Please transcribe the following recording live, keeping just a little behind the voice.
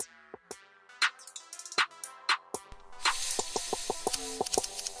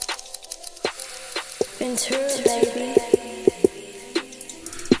into it, baby.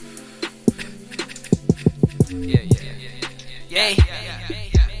 Hey.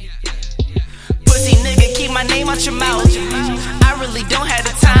 Pussy nigga, keep my name out your mouth. I really don't have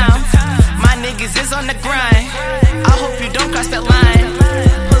the time. My niggas is on the grind. I hope you don't cross that line.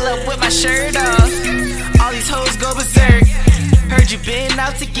 Pull up with my shirt off. All these hoes go berserk. Heard you been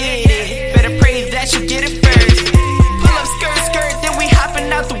out to get it. Better pray that you get it first. Pull up skirt, skirt, then we hopping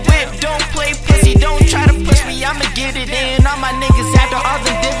out the whip. Don't play pussy, don't try to push me. I'ma get it in. All my niggas after all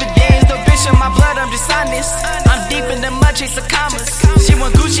the dividends. No bitch in my blood, I'm just honest. I'm deep in the mud, chasing commas. She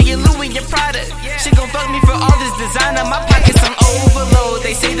want Gucci and Louis and Prada. She gon' fuck me for all this designer. My pockets on overload.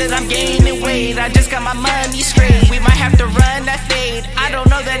 They say that I'm gaining weight. I just got my money straight. We might have to run that fade. I don't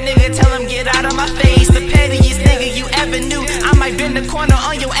know that nigga, tell him get out of my face. The pettiest nigga you ever knew. I might bend the corner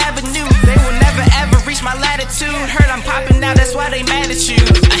on your avenue. They will never ever reach my latitude. Heard I'm popping now, that's why they mad at you.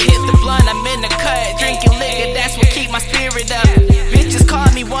 I hit the blunt, I'm in the cut. Drinking liquor, that's what keep my spirit up. Bitches call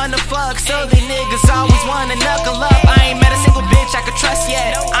me wanna fuck, so they niggas always wanna knuckle up. I ain't met a single bitch I could trust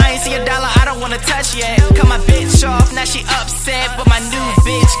yet. I ain't see a dollar I don't wanna touch yet. Cut my bitch off, now she upset, but my new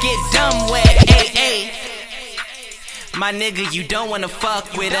bitch get dumb wet. Ay, ay. My nigga, you don't wanna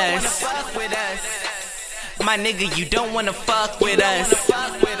fuck with us. My nigga, you don't wanna fuck with us.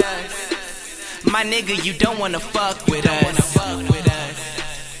 My nigga, you don't wanna fuck with us.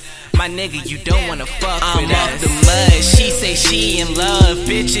 My nigga, you don't wanna fuck with us. I'm off the mud, she say she in love.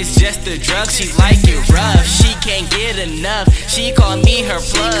 Bitch, it's just a drug, she like it rough. She can't get enough, she call me her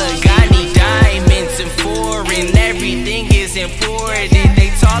plug. I need diamonds and foreign, everything is important.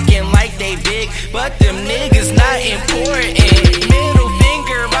 They talking like they big, but them niggas not important. Middle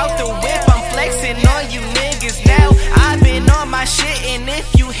finger out the whip, I'm flexing on you niggas now. I've been on my shit, and if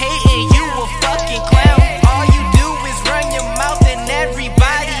you hating, you a fucking clown. All you do is run your mouth and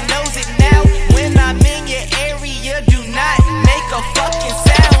everybody knows it now. When I'm in your area, do not make a fucking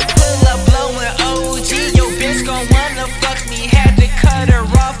sound. Pull up blowing OG, yo bitch gon' wanna fuck me. Had to cut her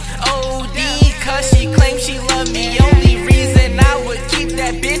off OD, cause she claims she love me. Only reason I would keep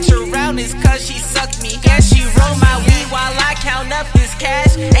that bitch around is cause she sucked me. And she roll my weed while I count up this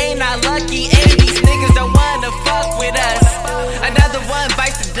cash. Ain't I lucky? 80s niggas don't wanna fuck with us. Another one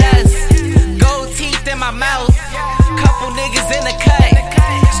bites the dust. Gold teeth in my mouth. Couple niggas in the cut.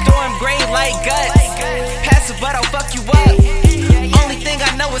 Storm gray like guts. Pass it, but I'll fuck you up. Only thing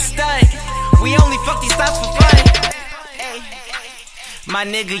I know is stunt. We only fuck these thoughts for fun. My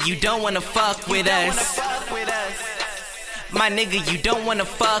nigga, you don't wanna fuck with us. My nigga, you don't wanna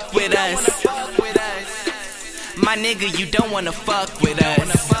fuck with us. My nigga, you don't wanna fuck with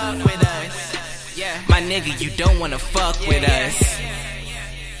us. My nigga, you don't wanna fuck with us.